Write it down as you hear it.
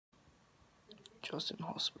just in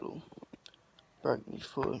hospital. Broke my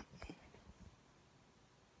foot.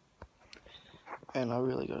 And I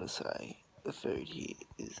really gotta say, the food here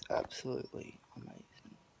is absolutely amazing.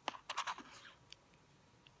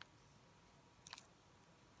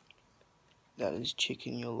 That is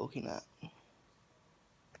chicken you're looking at.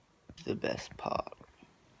 The best part.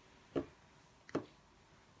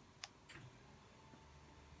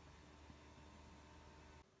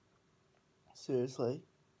 Seriously,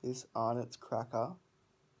 this Arnott's cracker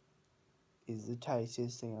is the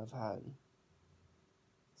tastiest thing I've had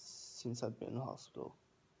since I've been in hospital.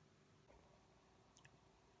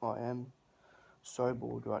 I am so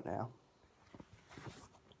bored right now.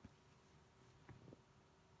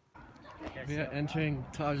 We are entering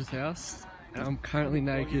Taj's house, and I'm currently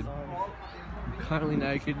naked. And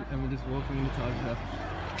we're just walking into Taj's house.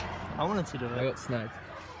 I wanted to do it. I got snagged.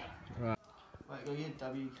 Right. Wait, go get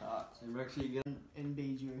W cards. I'm actually getting And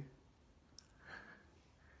Bijou.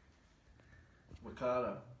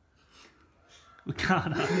 Ricardo. I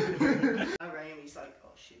rang him, he's like, oh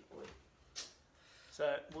shit, boy.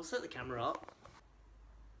 So we'll set the camera up.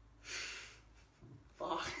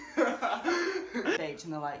 Fuck. Beach,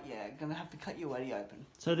 and they're like, yeah, gonna have to cut your weddy open.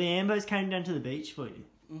 So the Ambos came down to the beach for you?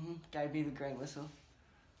 Gave me the grey whistle.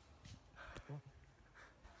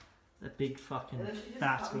 That big fucking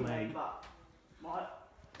fat leg.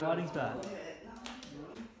 Lighting's bad.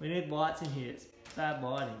 We need lights in here. It's bad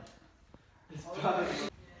lighting.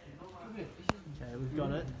 Okay, we've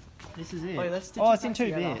got it. This is it. Wait, let's oh, it's in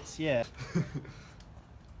two bits. Yeah.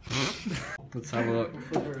 Let's have a look.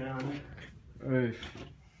 Flip it around. Oof.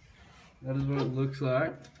 That is what it looks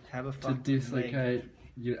like Have a to fucking dislocate leg.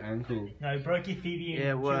 your ankle. No, broke your fibia.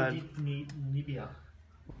 Yeah, word. Nibia.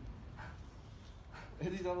 Where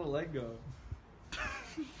did his other leg go?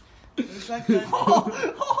 It's like that.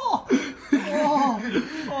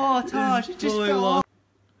 Oh, Taj, it just fell off.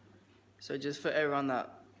 So just for everyone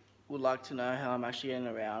that would like to know how I'm actually getting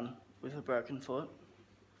around with a broken foot.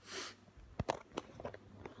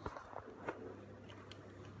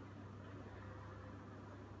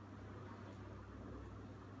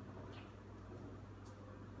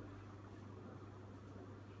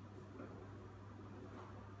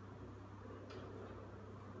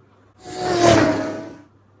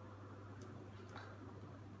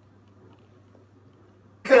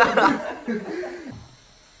 I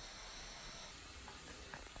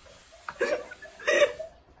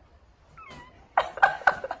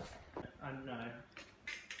know.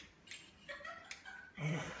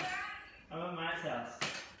 I'm at Matt's house.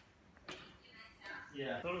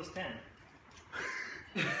 Yeah, I thought it was 10.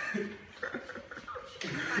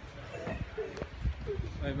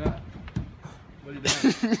 Hey Matt, what are you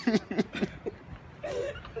doing?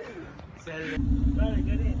 Saturday.